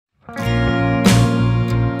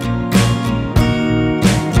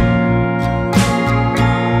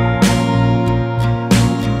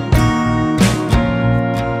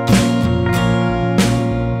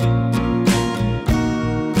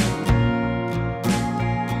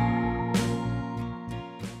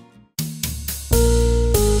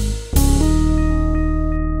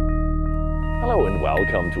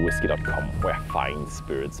welcome to Whisky.com, where fine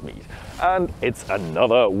spirits meet. And it's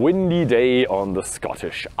another windy day on the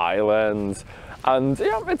Scottish Islands. And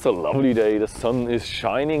yeah, it's a lovely day, the sun is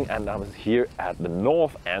shining, and I'm here at the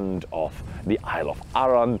north end of the Isle of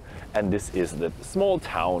Arran. And this is the small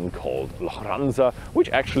town called Lochranza, which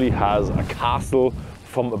actually has a castle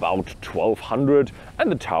from about 1200,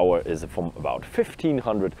 and the tower is from about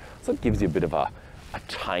 1500. So it gives you a bit of a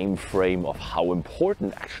time frame of how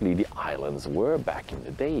important actually the islands were back in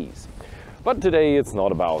the days. But today it's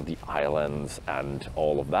not about the islands and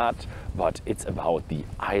all of that, but it's about the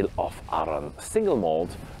Isle of Arran single malt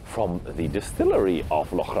from the distillery of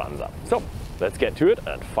Lochranza. So let's get to it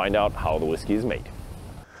and find out how the whiskey is made.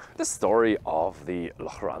 The story of the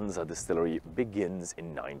Lochranza distillery begins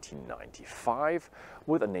in 1995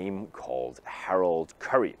 with a name called Harold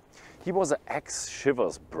Curry. He was an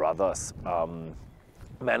ex-Shivers Brothers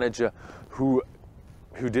manager who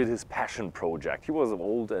did his passion project. He was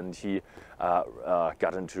old and he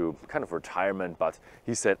got into kind of retirement, but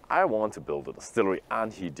he said, I want to build a distillery,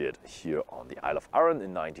 and he did here on the Isle of Arran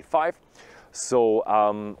in 95.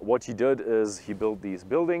 So what he did is he built these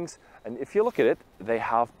buildings, and if you look at it, they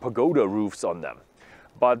have pagoda roofs on them.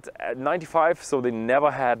 But at 95, so they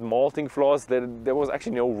never had malting floors. There was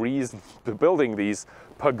actually no reason to building these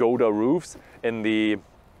pagoda roofs in the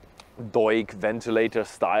Doig ventilator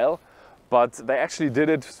style. But they actually did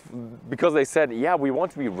it because they said, yeah, we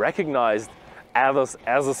want to be recognized as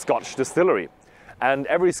a Scotch distillery. And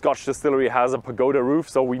every Scotch distillery has a pagoda roof,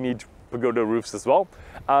 so we need pagoda roofs as well.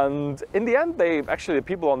 And in the end, the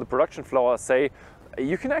people on the production floor say,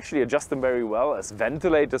 you can actually adjust them very well as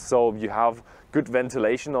ventilators, so you have good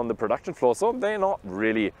ventilation on the production floor. So they're not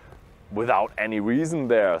really without any reason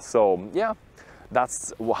there. So yeah,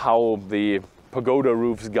 that's how the pagoda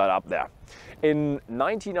roofs got up there. In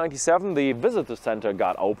 1997, the visitor center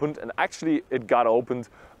got opened, and actually it got opened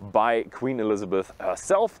by Queen Elizabeth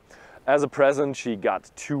herself. As a present, she got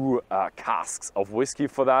two casks of whiskey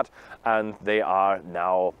for that, and they are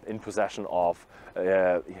now in possession of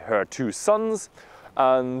her two sons.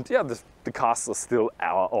 And yeah, the casks are still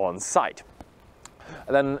on site.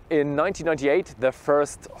 And then in 1998, the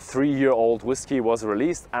first 3-year-old whiskey was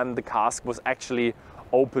released, and the cask was actually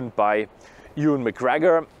opened by Ewan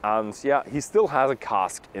McGregor, and yeah, he still has a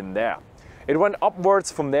cask in there. It went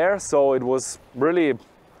upwards from there, so it was really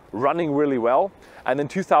running really well. And in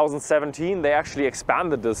 2017, they actually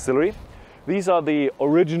expanded the distillery. These are the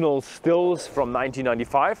original stills from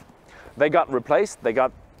 1995. They got replaced. They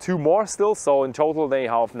got 2 more stills, so in total they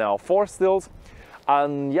have now 4 stills.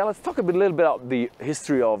 And yeah, let's talk a little bit about the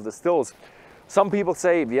history of the stills. Some people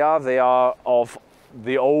say, yeah, they are of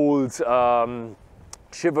the old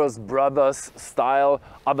Shivers Brothers style.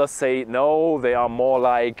 Others say no, they are more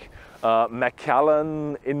like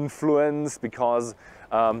Macallan influence, because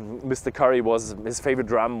Mr. Curry his favorite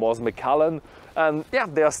dram was Macallan. And yeah,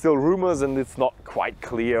 there are still rumors, and it's not quite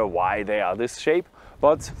clear why they are this shape.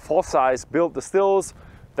 But Forsyth built the stills.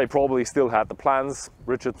 They probably still had the plans.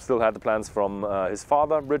 Richard still had the plans from his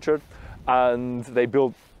father, Richard, and they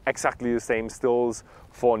built exactly the same stills,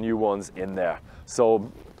 4 new ones in there.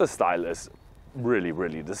 So the style is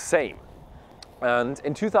really the same. And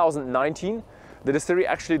in 2019, the distillery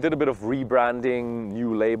actually did a bit of rebranding,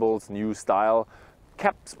 new labels, new style,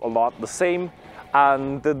 kept a lot the same.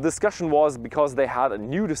 And the discussion was because they had a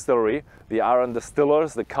new distillery, the Arran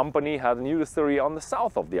Distillers, the company had a new distillery on the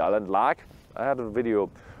south of the island, Lagg. I had a video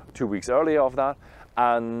 2 weeks earlier of that,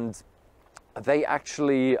 and they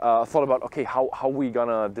actually thought about, okay, how are we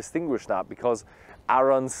gonna distinguish that? Because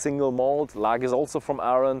Arran Single Malt, Lagg is also from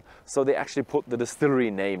Arran, so they actually put the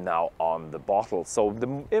distillery name now on the bottle. So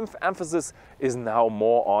the emphasis is now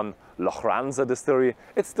more on Lochranza Distillery.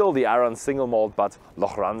 It's still the Arran Single Malt, but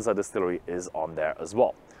Lochranza Distillery is on there as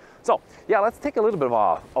well. So yeah, let's take a little bit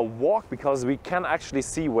of a walk, because we can actually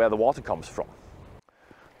see where the water comes from.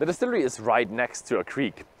 The distillery is right next to a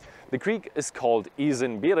creek. The creek is called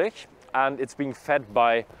Isenbirich, and it's being fed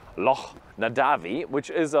by Loch Nadavi, which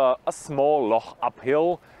is a small loch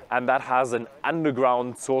uphill, and that has an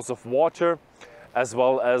underground source of water, as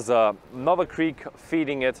well as another creek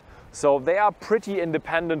feeding it. So they are pretty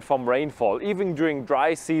independent from rainfall. Even during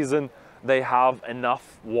dry season, they have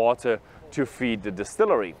enough water to feed the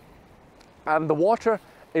distillery. And the water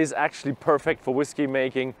is actually perfect for whiskey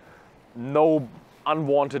making. No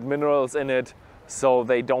unwanted minerals in it, so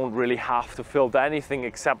they don't really have to filter anything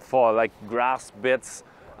except for like grass bits,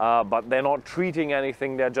 but they're not treating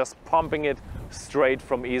anything, they're just pumping it straight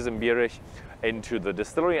from Isenbirich into the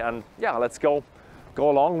distillery. And yeah, let's go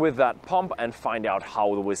along with that pump and find out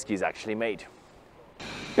how the whiskey is actually made.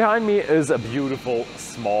 Behind me is a beautiful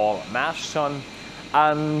small mash tun,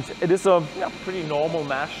 And it is a pretty normal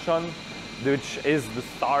mash tun, which is the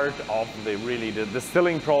start of the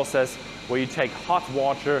distilling process, where you take hot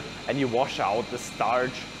water and you wash out the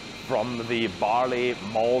starch from the barley,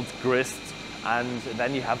 malt, grist, and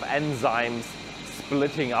then you have enzymes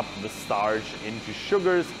splitting up the starch into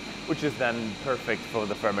sugars, which is then perfect for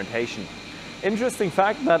the fermentation. Interesting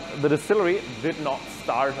fact that the distillery did not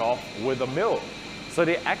start off with a mill. So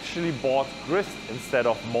they actually bought grist instead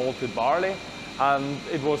of malted barley, and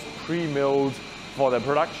it was pre-milled for their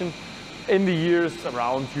production. In the years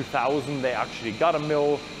around 2000, they actually got a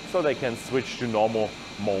mill so they can switch to normal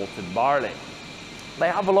malted barley. They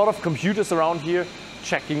have a lot of computers around here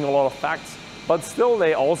checking a lot of facts, but still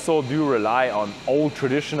they also do rely on old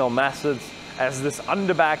traditional methods, as this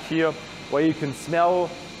underback here, where you can smell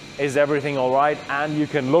is everything all right, and you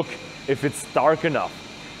can look if it's dark enough.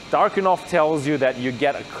 Dark enough tells you that you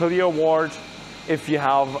get a clear wort. If you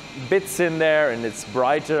have bits in there and it's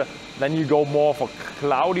brighter, then you go more for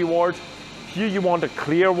cloudy wort. Here you want a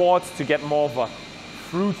clear wort to get more of a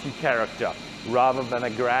fruity character rather than a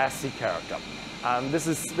grassy character. And this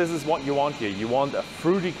is what you want here. You want a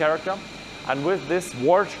fruity character. And with this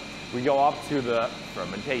wort, we go up to the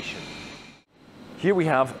fermentation. Here we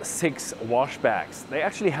have 6 wash bags. They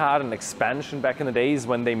actually had an expansion back in the days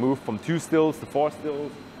when they moved from 2 stills to 4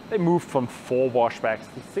 stills. They moved from 4 wash bags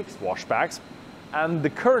to 6 wash bags. And the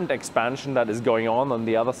current expansion that is going on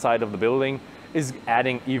the other side of the building is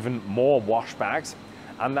adding even more wash bags.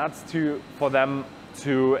 And that's for them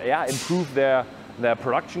to improve their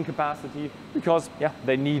production capacity, because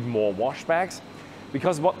they need more wash bags.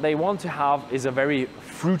 Because what they want to have is a very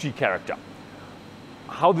fruity character.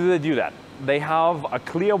 How do they do that? They have a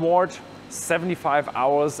clear wort, 75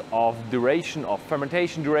 hours of duration, of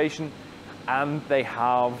fermentation duration, and they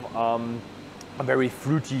have a very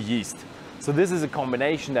fruity yeast. So this is a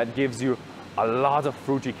combination that gives you a lot of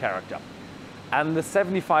fruity character. And the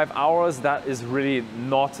 75 hours, that is really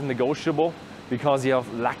not negotiable, because you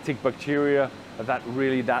have lactic bacteria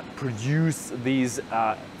that produce these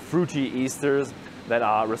fruity esters that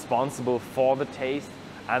are responsible for the taste,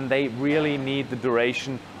 and they really need the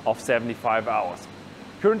duration of 75 hours.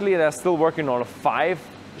 Currently, they're still working on a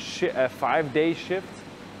 5-day shift,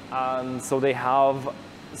 and so they have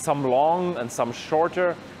some long and some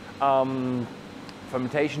shorter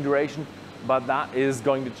fermentation duration, but that is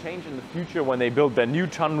going to change in the future. When they build their new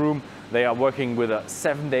tun room, they are working with a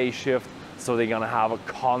 7-day shift, so they're gonna have a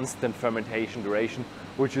constant fermentation duration,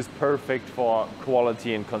 which is perfect for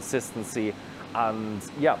quality and consistency. And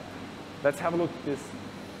let's have a look at this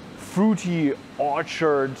fruity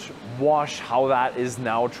orchard wash, how that is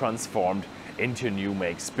now transformed into new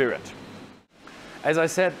make spirit. As I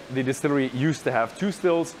said, the distillery used to have 2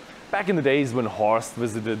 stills. Back in the days when Horst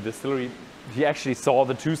visited the distillery, he actually saw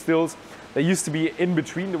the 2 stills. They used to be in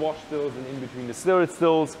between the wash stills and in between the spirit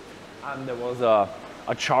stills, and there was a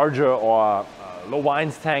charger or a low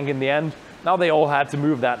wines tank in the end. Now they all had to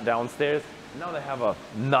move that downstairs. Now they have a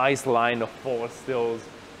nice line of 4 stills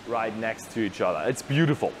right next to each other. It's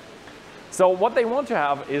beautiful. So what they want to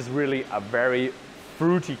have is really a very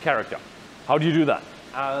fruity character. How do you do that?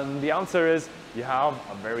 And the answer is you have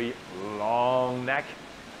a very long neck,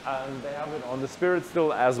 and they have it on the spirit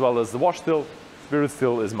still as well as the wash still. Spirit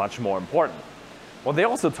still is much more important. What they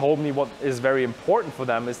also told me, what is very important for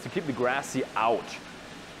them, is to keep the grassy out.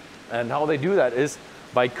 And how they do that is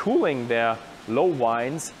by cooling their low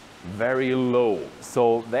wines very low.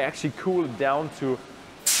 So they actually cool it down to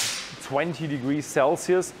 20 degrees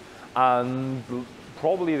Celsius, and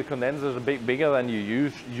probably the condenser is a bit bigger than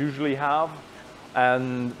you usually have,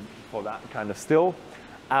 and for that kind of still.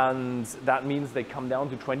 And that means they come down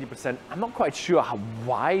to 20%. I'm not quite sure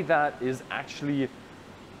why that is actually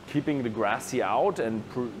keeping the grassy out and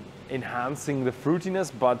enhancing the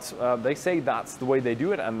fruitiness, but they say that's the way they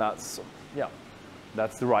do it, and that's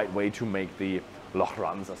the right way to make the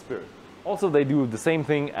Lochranza spirit. Also, they do the same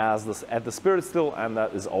thing as at the spirit still, and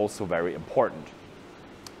that is also very important.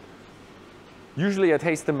 Usually I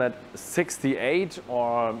taste them at 68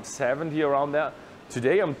 or 70, around there.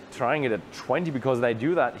 Today I'm trying it at 20 because they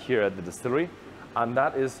do that here at the distillery, and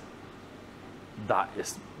that is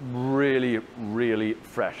really, really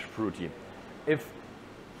fresh, fruity. If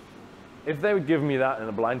they would give me that in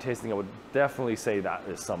a blind tasting, I would definitely say that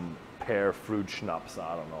is some pear fruit schnapps.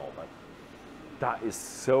 I don't know, but that is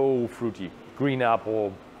so fruity. Green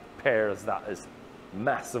apple, pears, that is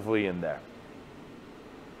massively in there.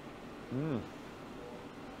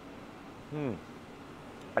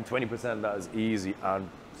 At 20%, that is easy, and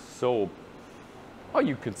so,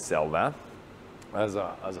 you could sell that as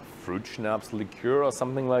a fruit schnapps liqueur or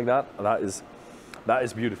something like that. That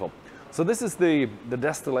is beautiful. So this is the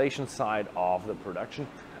distillation side of the production,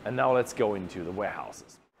 and now let's go into the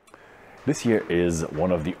warehouses. This here is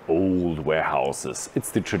one of the old warehouses.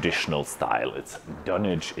 It's the traditional style. It's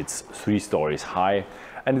dunnage, it's 3 stories high,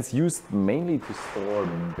 and it's used mainly to store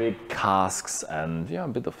big casks and a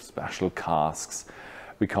bit of special casks,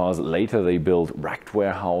 because later they built racked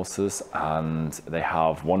warehouses, and they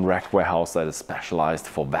have one racked warehouse that is specialized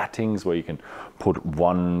for vattings, where you can put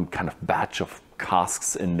one kind of batch of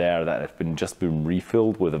casks in there that have just been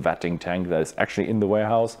refilled with a vatting tank that is actually in the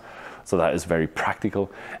warehouse. So that is very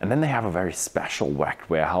practical. And then they have a very special racked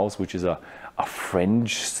warehouse, which is a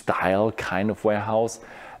French style kind of warehouse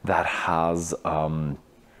that has a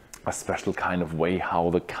special kind of way how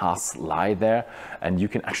the casks lie there, and you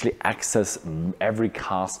can actually access every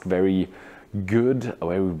cask very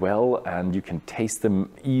well, and you can taste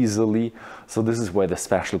them easily. So this is where the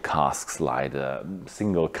special casks lie, the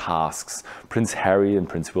single casks, Prince Harry and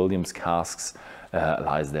Prince William's casks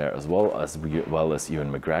lies there as well as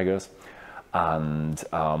Ewan McGregor's. And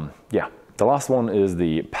the last one is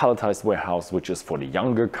the palletized warehouse, which is for the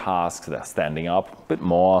younger casks. They're standing up a bit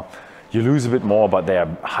more. You lose a bit more, but they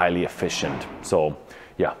are highly efficient. So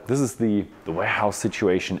yeah, this is the warehouse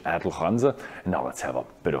situation at Lochranza. And now let's have a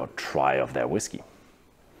bit of a try of their whiskey.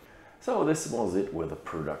 So this was it with the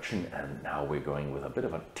production, and now we're going with a bit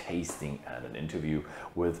of a tasting and an interview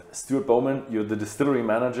with Stuart Bowman. You're the distillery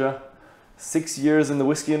manager, 6 years in the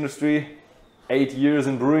whiskey industry, 8 years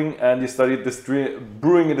in brewing, and you studied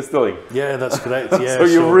brewing and distilling. Yeah, that's correct. Yeah. So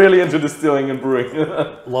you're really into distilling and brewing.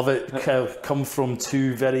 Love it. Come from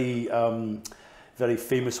 2 very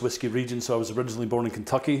famous whiskey regions. So I was originally born in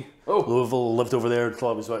Kentucky, Louisville. Lived over there until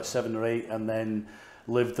I was about 7 or 8, and then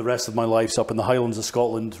lived the rest of my life up in the Highlands of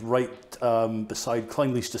Scotland, right beside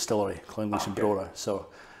Clynelish Distillery, Clynelish and Brora. So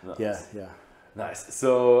nice. Yeah. Nice.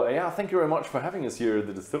 So yeah, thank you very much for having us here at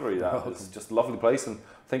the distillery. That was just a lovely place, and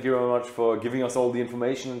thank you very much for giving us all the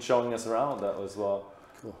information and showing us around. That was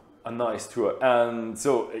a nice tour. And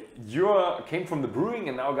so you came from the brewing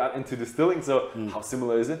and now got into distilling. So how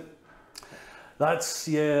similar is it?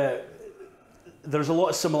 There's a lot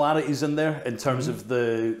of similarities in there in terms of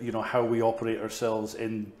the how we operate ourselves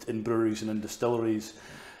in breweries and in distilleries,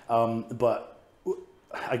 but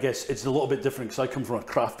I guess it's a little bit different because I come from a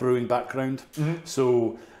craft brewing background.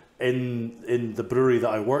 So in the brewery that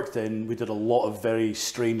I worked in, we did a lot of very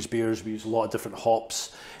strange beers. We used a lot of different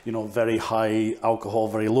hops, very high alcohol,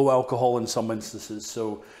 very low alcohol in some instances.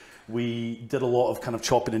 So we did a lot of kind of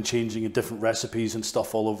chopping and changing of different recipes and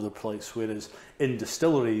stuff all over the place. Whereas in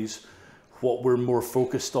distilleries, what we're more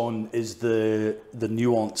focused on is the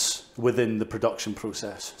nuance within the production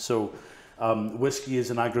process. So whiskey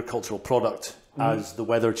is an agricultural product. As the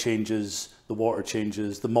weather changes, the water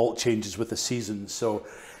changes, the malt changes with the seasons. So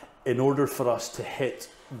in order for us to hit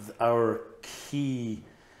our key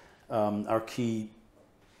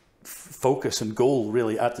focus and goal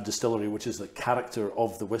really at the distillery, which is the character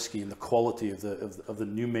of the whiskey and the quality of the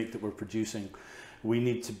new make that we're producing, we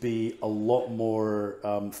need to be a lot more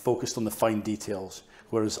focused on the fine details.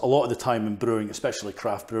 Whereas a lot of the time in brewing, especially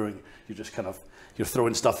craft brewing, you're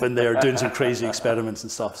throwing stuff in there, doing some crazy experiments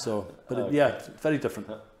and stuff. So, but yeah, very different.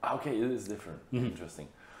 Okay, it is different. Interesting.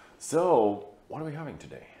 So, what are we having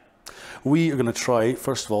today? We are going to try,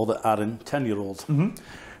 first of all, the Arran 10-year-old,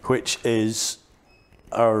 which is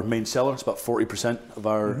our main seller. It's about 40% of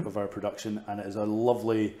our production, and it is a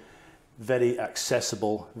lovely, very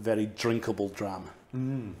accessible, very drinkable dram.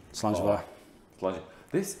 Slàinte mhath.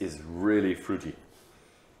 This is really fruity.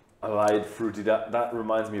 A light fruity. That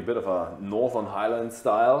reminds me a bit of a Northern Highland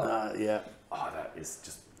style. Yeah. Oh,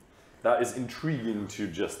 that is intriguing to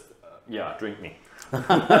just drink me.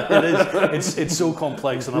 It is. It's so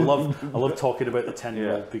complex, and I love talking about the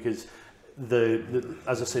 10-year-old because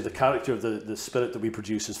as I say, the character of the spirit that we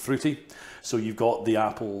produce is fruity. So you've got the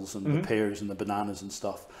apples and the pears and the bananas and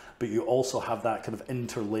stuff, but you also have that kind of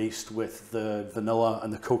interlaced with the vanilla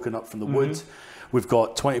and the coconut from the wood. We've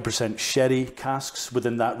got 20% sherry casks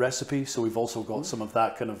within that recipe, so we've also got some of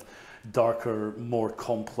that kind of darker, more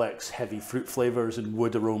complex, heavy fruit flavors and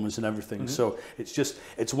wood aromas and everything. So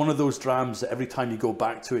it's one of those drams that every time you go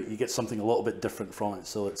back to it, you get something a little bit different from it.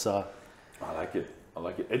 So it's I like it.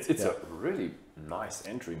 It's a really nice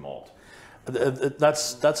entry malt.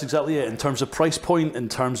 That's exactly it. In terms of price point, in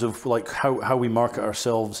terms of like how we market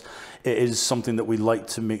ourselves, it is something that we like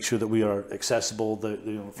to make sure that we are accessible.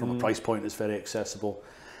 From a price point, it's very accessible,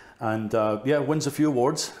 and wins a few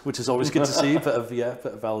awards, which is always good to see. bit of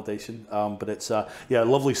validation. But it's a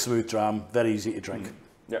lovely smooth dram, very easy to drink.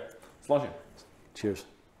 Yeah, slàinte. Cheers.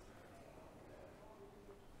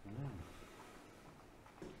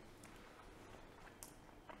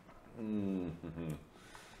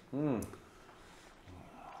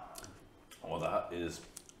 Oh, that is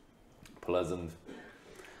pleasant.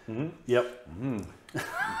 Yep.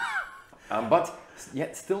 But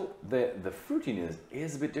yet still the fruitiness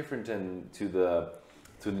is a bit different to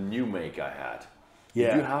the new make I had.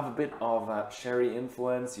 Yeah. You do have a bit of that sherry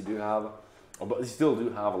influence. You do have, but you still do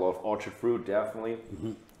have a lot of orchard fruit, definitely.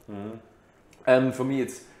 And for me,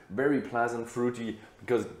 it's very pleasant, fruity,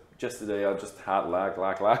 because just today I just had Lagg.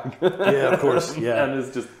 Yeah, of course. Yeah. And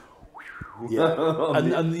it's just. Yeah,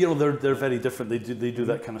 and you know they're very different. They do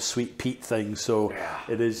that kind of sweet peat thing. So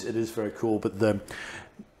it is very cool. But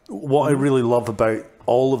what I really love about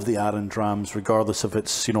all of the Arran drams, regardless if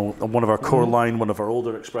it's one of our core line, one of our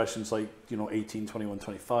older expressions like 18, 21,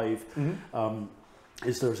 25,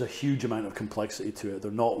 is there's a huge amount of complexity to it. They're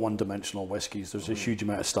not one-dimensional whiskies. There's a huge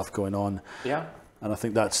amount of stuff going on. Yeah, and I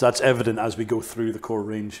think that's evident as we go through the core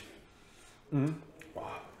range.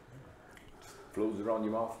 Flows around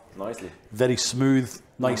your mouth nicely. Very smooth,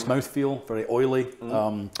 nice mouthfeel, very oily,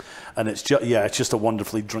 and it's just a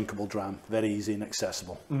wonderfully drinkable dram. Very easy and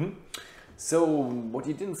accessible. So what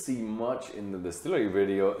you didn't see much in the distillery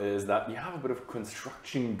video is that you have a bit of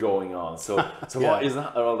construction going on. So what is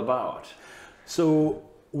that all about? So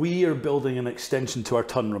we are building an extension to our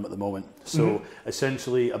tun room at the moment. So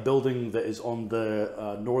essentially a building that is on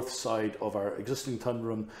the north side of our existing tun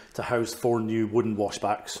room to house 4 new wooden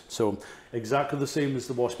washbacks. So exactly the same as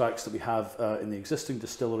the washbacks that we have in the existing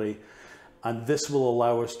distillery. And this will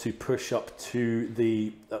allow us to push up to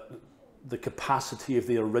the capacity of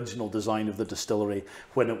the original design of the distillery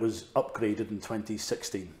when it was upgraded in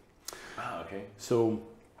 2016. Okay. So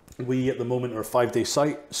we at the moment are a 5-day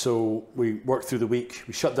site, so we work through the week,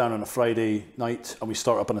 we shut down on a Friday night and we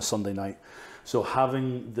start up on a Sunday night. So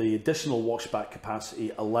having the additional washback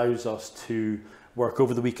capacity allows us to work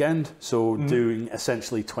over the weekend, so doing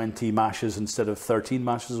essentially 20 mashes instead of 13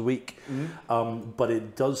 mashes a week, but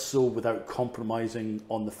it does so without compromising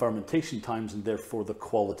on the fermentation times and therefore the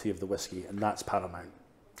quality of the whiskey, and that's paramount.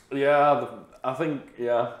 Yeah, I think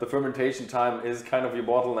the fermentation time is kind of your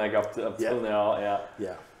bottleneck up till now.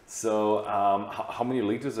 Yeah. So how many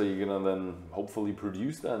liters are you gonna then hopefully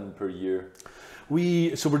produce then per year?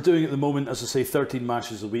 So we're doing at the moment, as I say, 13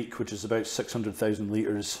 mashes a week, which is about 600,000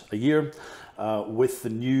 litres a year. With the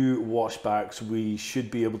new washbacks, we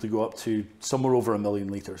should be able to go up to somewhere over 1 million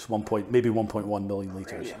litres, maybe 1.1 million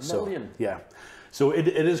litres. Really? A million? Yeah. So it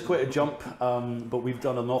is quite a jump, but we've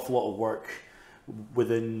done an awful lot of work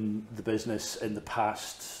within the business in the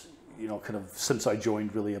past, kind of since I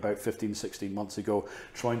joined really about 15, 16 months ago,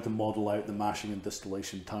 trying to model out the mashing and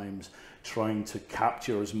distillation times, trying to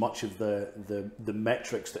capture as much of the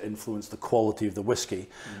metrics that influence the quality of the whiskey,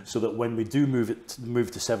 so that when we do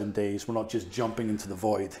move to 7 days, we're not just jumping into the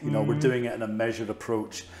void. We're doing it in a measured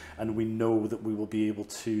approach, and we know that we will be able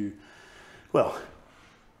to,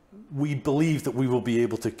 we believe that we will be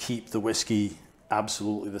able to keep the whiskey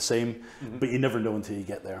absolutely the same, but you never know until you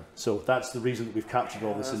get there. So that's the reason that we've captured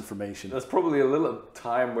all this information. There's probably a little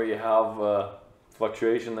time where you have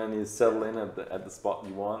fluctuation and you settle in at the spot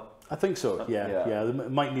you want. I think so, yeah.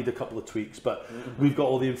 It might need a couple of tweaks, but we've got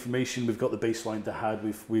all the information, we've got the baseline to had,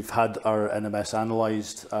 we've had our NMS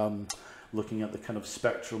analysed, looking at the kind of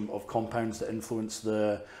spectrum of compounds that influence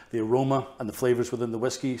the aroma and the flavours within the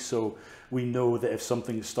whiskey. So we know that if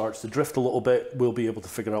something starts to drift a little bit, we'll be able to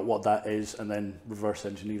figure out what that is and then reverse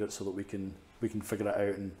engineer it so that we can figure it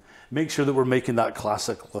out and make sure that we're making that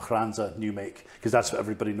classic Lochranza new make, because that's what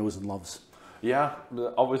everybody knows and loves. Yeah,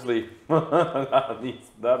 obviously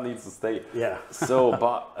that needs to stay. Yeah. So,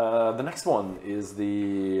 but the next one is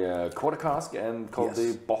the quarter cask and called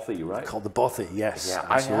the Bothy, right? Called the Bothy, yes. Yeah,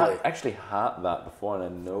 absolutely. I actually had that before, and I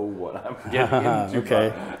know what I'm getting into.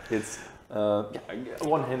 Okay. It's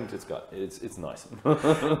one hint. It's nice.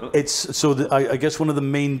 I guess one of the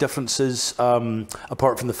main differences,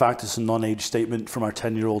 apart from the fact it's a non-age statement from our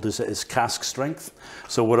 10-year-old, is it is cask strength.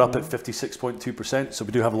 So we're up at 56.2%. So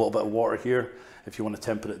we do have a little bit of water here if you want to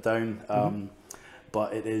temper it down.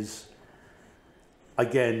 But it is,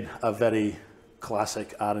 again, a very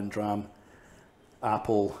classic Arran dram.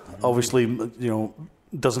 Apple, obviously,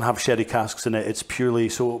 doesn't have sherry casks in it. It's purely,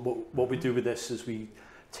 so what we do with this is we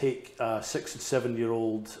take 6 and 7 year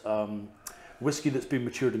old whiskey that's been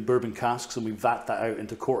matured in bourbon casks, and we vat that out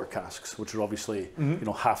into quarter casks, which are obviously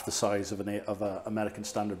half the size of an American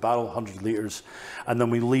standard barrel, 100 litres, and then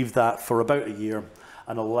we leave that for about a year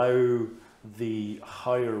and allow the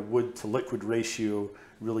higher wood to liquid ratio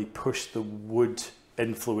really push the wood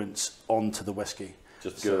influence onto the whiskey.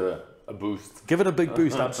 Just give it a boost. Give it a big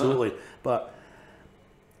boost, absolutely. But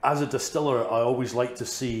as a distiller, I always like to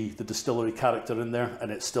see the distillery character in there,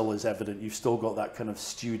 and it still is evident. You've still got that kind of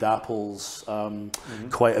stewed apples,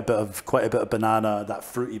 quite a bit of banana, that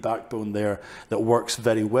fruity backbone there that works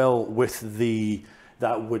very well with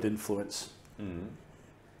that wood influence.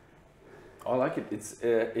 I like it.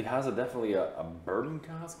 It has definitely a bourbon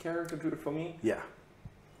cask character to it for me. Yeah.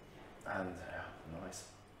 And nice.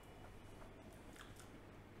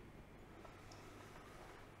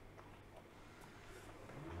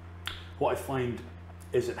 What I find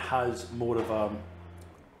is it has more of a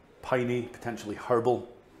piney, potentially herbal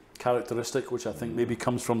characteristic, which I think maybe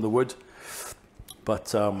comes from the wood.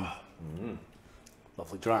 But lovely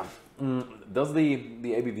dram. Does the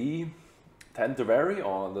ABV tend to vary,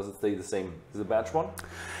 or does it stay the same? Is it a batch one?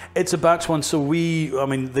 It's a batch one, so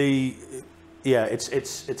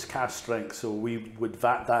it's cask strength, so we would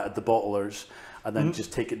vat that at the bottlers and then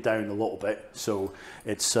just take it down a little bit. So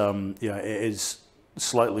it's it is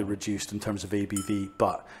slightly reduced in terms of ABV,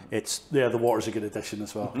 but the water's a good addition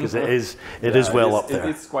as well, because it is well up there.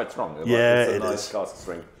 It's quite strong. Yeah, it's a nice cask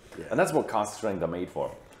strength, and that's what cask strength are made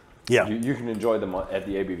for. Yeah, you can enjoy them at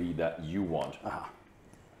the ABV that you want.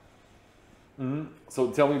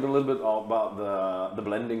 So tell me a little bit about the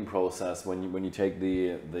blending process when you take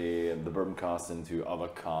the bourbon cask into other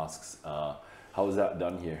casks. How is that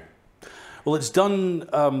done here? Well, it's done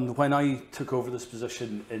when I took over this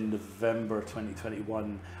position in November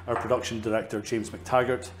 2021. Our production director, James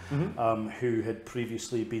McTaggart, who had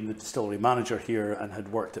previously been the distillery manager here and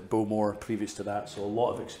had worked at Bowmore previous to that, so a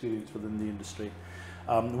lot of experience within the industry.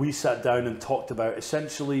 We sat down and talked about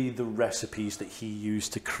essentially the recipes that he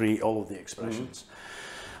used to create all of the expressions.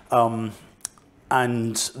 And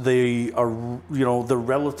they are, they're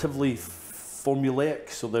relatively formulaic,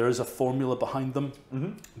 so there is a formula behind them,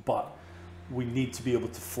 but we need to be able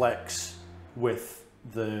to flex with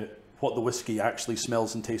what the whiskey actually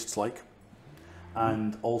smells and tastes like,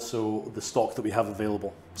 and also the stock that we have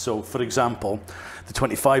available. So, for example, the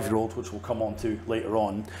 25-year-old, which we'll come on to later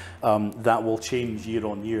on, that will change year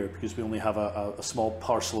on year because we only have a small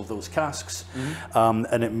parcel of those casks,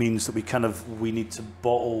 and it means that we need to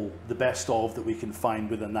bottle the best of that we can find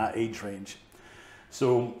within that age range.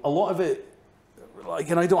 So a lot of it,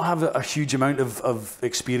 and I don't have a huge amount of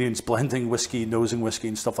experience blending whiskey, nosing whiskey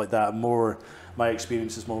and stuff like that. My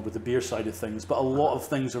experience is more with the beer side of things, but a lot of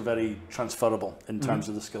things are very transferable in terms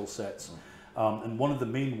of the skill sets. And one of the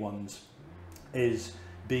main ones is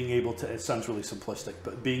being able to, it sounds really simplistic,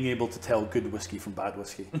 but being able to tell good whiskey from bad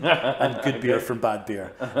whiskey and good beer from bad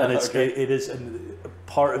beer. And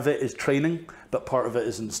part of it is training, but part of it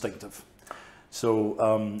is instinctive. So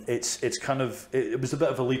it was a bit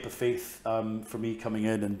of a leap of faith for me coming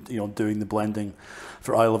in and doing the blending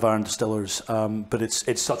for Isle of Arran Distillers. But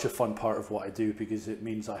it's such a fun part of what I do because it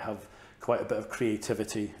means I have quite a bit of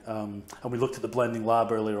creativity. And we looked at the blending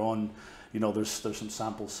lab earlier on. There's some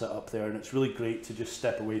samples set up there, and it's really great to just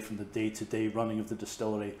step away from the day-to-day running of the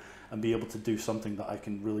distillery and be able to do something that I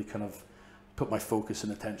can really kind of put my focus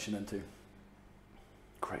and attention into.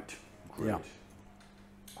 Great. Yeah.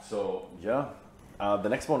 So the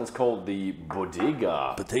next one is called the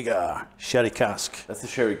Bodega. Bodega, sherry cask. That's the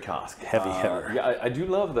sherry cask. Heavy hitter. Yeah, I do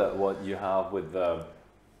love that. What you have with I'm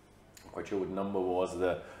quite sure what number was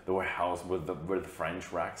the warehouse with the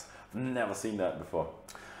French racks. I've never seen that before.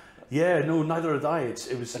 Yeah, no, neither had I.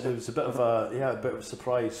 It was a bit of a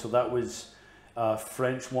surprise. So that was a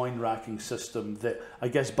French wine racking system that I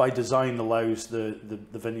guess by design allows the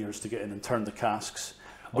vineyards to get in and turn the casks.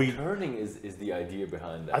 Turning is the idea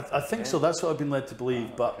behind that. I think so. That's what I've been led to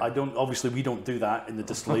believe, but I don't. Obviously, we don't do that in the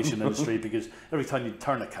distillation industry because every time you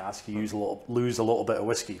turn a cask, you lose a little bit of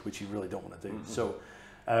whiskey, which you really don't want to do. So,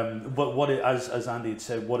 but as Andy had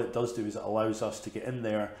said, what it does do is it allows us to get in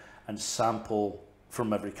there and sample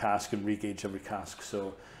from every cask and regauge every cask.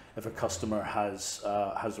 So, if a customer has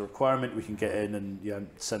a requirement, we can get in and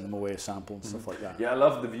send them away a sample and stuff like that. Yeah, I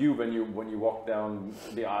love the view when you walk down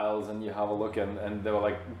the aisles and you have a look and there were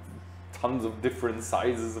like tons of different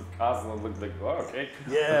sizes of casks and it looked like, oh, okay.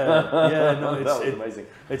 Yeah, no, that was amazing.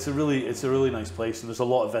 It's a really nice place and there's a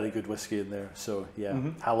lot of very good whiskey in there. So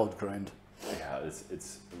hallowed ground. Yeah,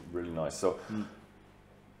 it's really nice. So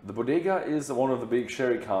the Bodega is one of the big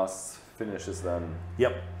sherry casks finishes then.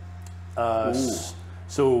 Yep.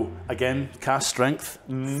 So again, cask strength,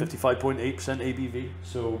 55.8% ABV.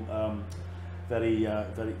 So very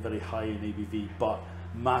high in ABV, but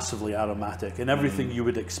massively aromatic and everything you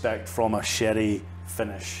would expect from a sherry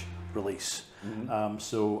finish release.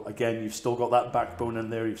 So again, you've still got that backbone in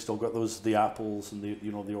there. You've still got the apples and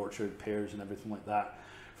the orchard pears and everything like that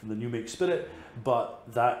from the new make spirit. But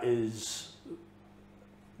that is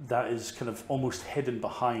that is kind of almost hidden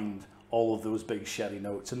behind all of those big sherry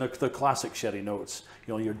notes, and the classic sherry notes,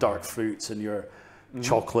 you know, your dark fruits and your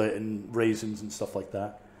chocolate and raisins and stuff like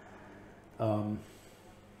that.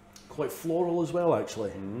 Quite floral as well,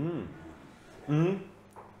 actually. I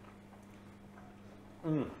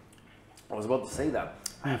was about to say that.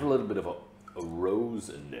 I have a little bit of a rose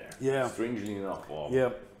in there. Yeah. Strangely enough. Oh. Yeah.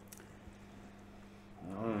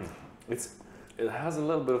 It has a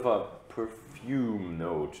little bit of a perfume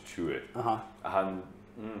note to it. And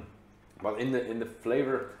well, in the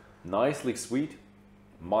flavor, nicely sweet,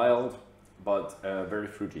 mild, but very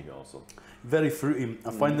fruity also. Very fruity.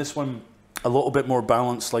 I find this one a little bit more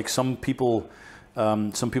balanced. Like some people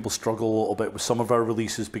struggle a little bit with some of our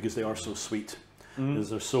releases because they are so sweet. Because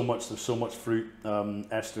there's so much fruit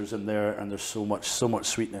esters in there, and there's so much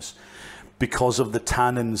sweetness because of the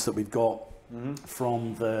tannins that we've got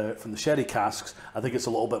from the sherry casks. I think it's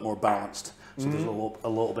a little bit more balanced. So there's a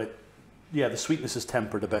little bit, yeah, the sweetness is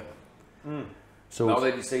tempered a bit. So now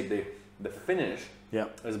that you say the finish,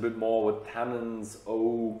 is a bit more with tannins,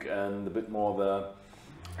 oak, and a bit more of the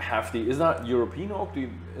hefty. Is that European oak?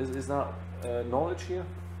 Is that knowledge here?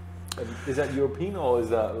 Is that European, or is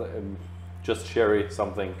that just sherry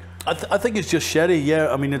something? I think it's just sherry.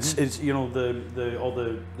 Yeah, I mean it's you know all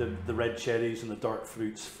the red cherries and the dark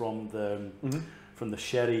fruits from the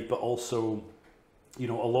sherry, but also, you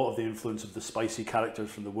know, a lot of the influence of the spicy characters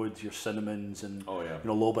from the woods, your cinnamons and you know,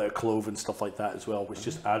 a little bit of clove and stuff like that as well, which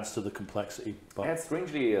just adds to the complexity. But yeah,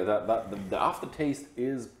 strangely, that the aftertaste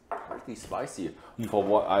is pretty spicy for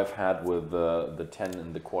what I've had with the 10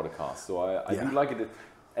 and the quarter cask. So I do like it.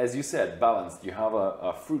 As you said, balanced. You have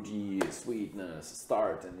a fruity sweetness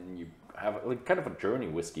start, and then you have like kind of a journey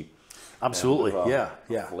whiskey. Absolutely, a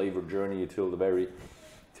flavor journey till the very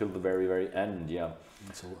end. Yeah,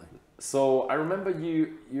 absolutely. So I remember your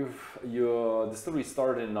distillery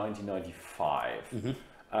started in 1995,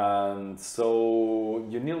 and so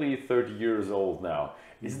you're nearly 30 years old now.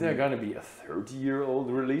 Is there going to be a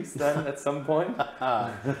 30-year-old release then at some point?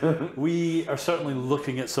 We are certainly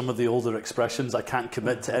looking at some of the older expressions. I can't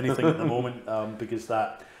commit to anything at the moment because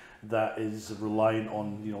that is reliant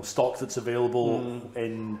on, you know, stock that's available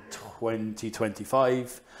in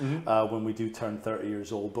 2025 when we do turn 30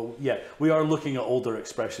 years old. But yeah, we are looking at older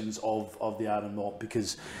expressions of the Arran malt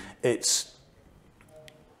because it's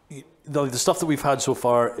the stuff that we've had so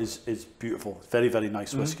far is beautiful. It's very, very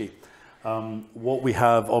nice whiskey. What we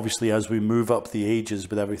have, obviously, as we move up the ages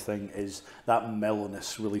with everything, is that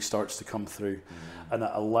mellowness really starts to come through, and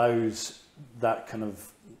it allows that kind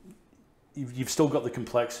of. You've still got the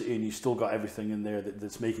complexity, and you've still got everything in there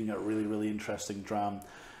that's making it a really, really interesting dram.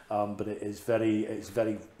 But it's very,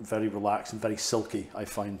 very relaxed and very silky, I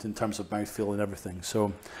find, in terms of mouthfeel and everything.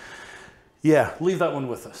 So. Yeah, leave that one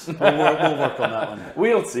with us. We'll work on that one.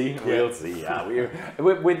 We'll see. We'll see. Yeah,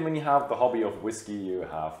 when you have the hobby of whiskey, you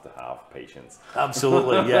have to have patience.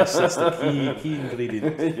 Absolutely, yes. That's the key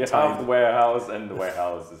ingredient. You have the warehouse, and the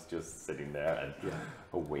warehouse is just sitting there and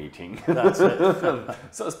waiting. That's it.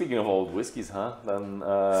 So speaking of old whiskeys, then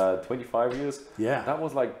 25 years. Yeah. That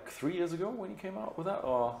was like 3 years ago when you came out with that,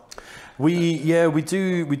 or. We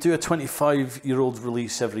do a 25-year-old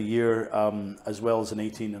release every year, as well as an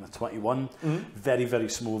 18 and a 21. Very, very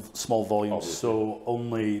small volumes. Obviously. So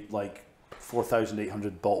only like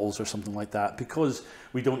 4,800 bottles or something like that, because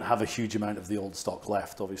we don't have a huge amount of the old stock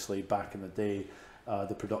left. Obviously, back in the day,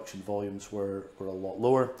 the production volumes were a lot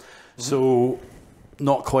lower. So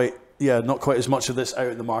not quite as much of this out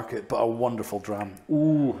in the market, but a wonderful dram.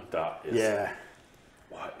 Ooh, that is. Yeah.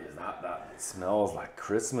 What is that? That smells like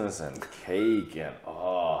Christmas and cake, and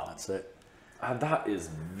that's it. And that is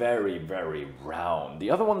very, very round.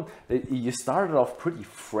 The other one, you started off pretty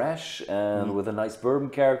fresh and with a nice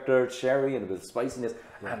bourbon character, sherry, and a bit of spiciness.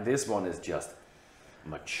 And this one is just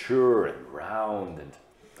mature and round and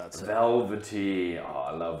velvety. Oh,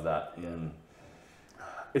 I love that.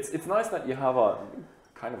 It's nice that you have a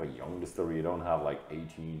kind of a young distillery. You don't have like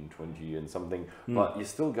 18, 20 and something, but you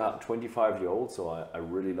still got 25-year-old. So I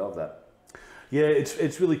really love that. Yeah,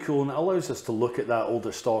 it's really cool, and it allows us to look at that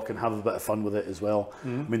older stock and have a bit of fun with it as well. I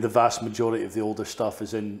mean, the vast majority of the older stuff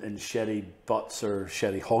is in sherry butts or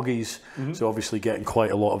sherry hoggies, so obviously getting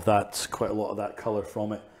quite a lot of that colour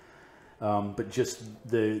from it. But just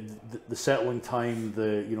the settling time,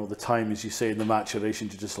 the time, as you say, in the maturation,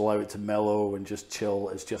 to just allow it to mellow and just chill,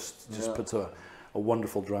 is just puts a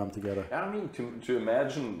wonderful dram together. I mean, to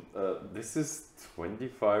imagine this is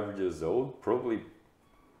 25 years old, probably.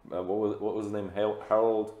 What was his name?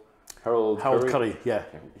 Harold Curry, yeah.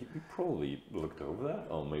 He probably looked over that,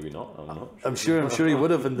 or maybe not. I'm not. I'm sure he would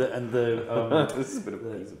have. And This is a bit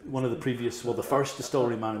of one of the previous, well, the first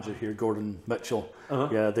distillery manager here, Gordon Mitchell.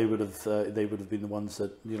 Yeah, they would have been the ones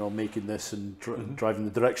that, you know, making this and driving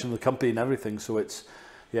the direction of the company and everything. So it's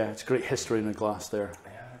great history in a glass there.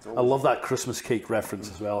 Yeah, I love that Christmas cake reference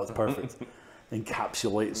as well. It's perfect.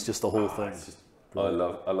 Encapsulates just the whole thing. I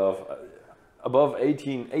love. Above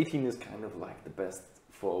 18 is kind of like the best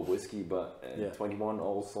for a whiskey, but 21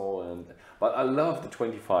 also, but I love the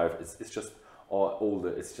 25. It's just, or older.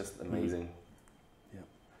 It's just amazing. Yeah.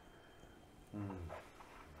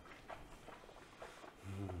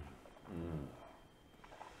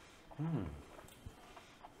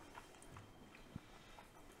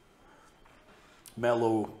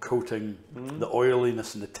 Mellow coating, the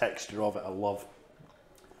oiliness and the texture of it, I love.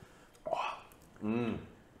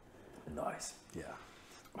 Nice. Yeah.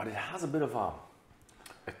 But it has a bit of a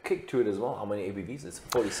kick to it as well. How many ABVs? It's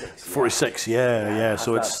 46. 46, yeah.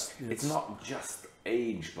 So it's not just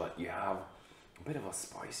age, but you have a bit of a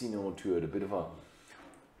spicy note to it, a bit of a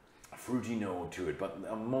fruity note to it, but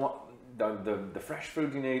more the fresh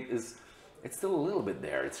fruity note it's still a little bit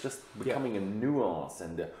there. It's just becoming a nuance,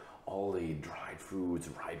 and all the dried fruits,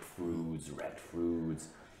 ripe fruits, red fruits,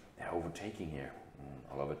 they're overtaking here.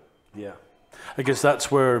 I love it. Yeah. I guess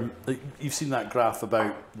that's where you've seen that graph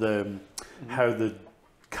about how the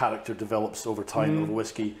character develops over time of a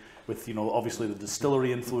whiskey. With, you know, obviously the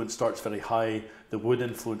distillery influence starts very high, the wood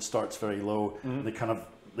influence starts very low.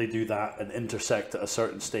 They do that and intersect at a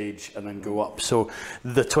certain stage and then go up. So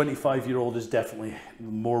the 25-year-old is definitely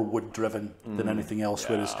more wood driven than anything else,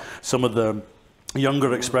 whereas some of the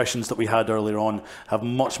younger expressions that we had earlier on have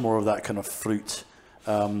much more of that kind of fruit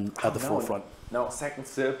at the forefront. Now, second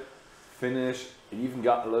sip, finish, it even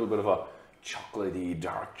got a little bit of a chocolatey,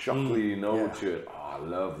 dark chocolatey note to it. Oh, I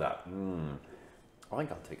love that. I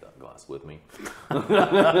think I'll take that glass with me.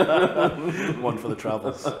 One for the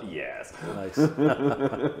travels. Yes. Nice. Oh,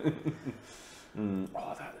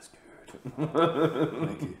 that is good.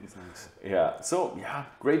 Thank you. Thanks. Yeah. So,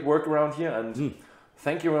 great work around here, and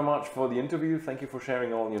thank you very much for the interview. Thank you for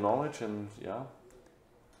sharing all your knowledge, and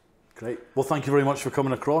Great. Well, thank you very much for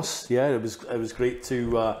coming across. Yeah, it was great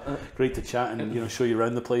to chat and, you know, show you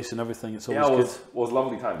around the place and everything. It's always good. It was a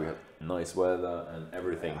lovely time. We had nice weather and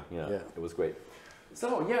everything. Yeah, it was great.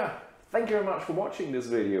 So thank you very much for watching this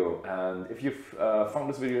video. And if you've found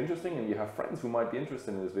this video interesting and you have friends who might be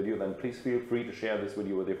interested in this video, then please feel free to share this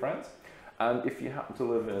video with your friends. And if you happen to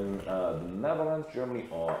live in the Netherlands, Germany,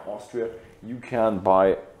 or Austria, you can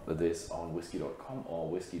buy this on Whisky.com or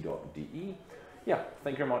Whisky.de. Yeah,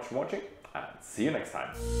 thank you very much for watching, and see you next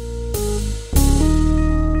time.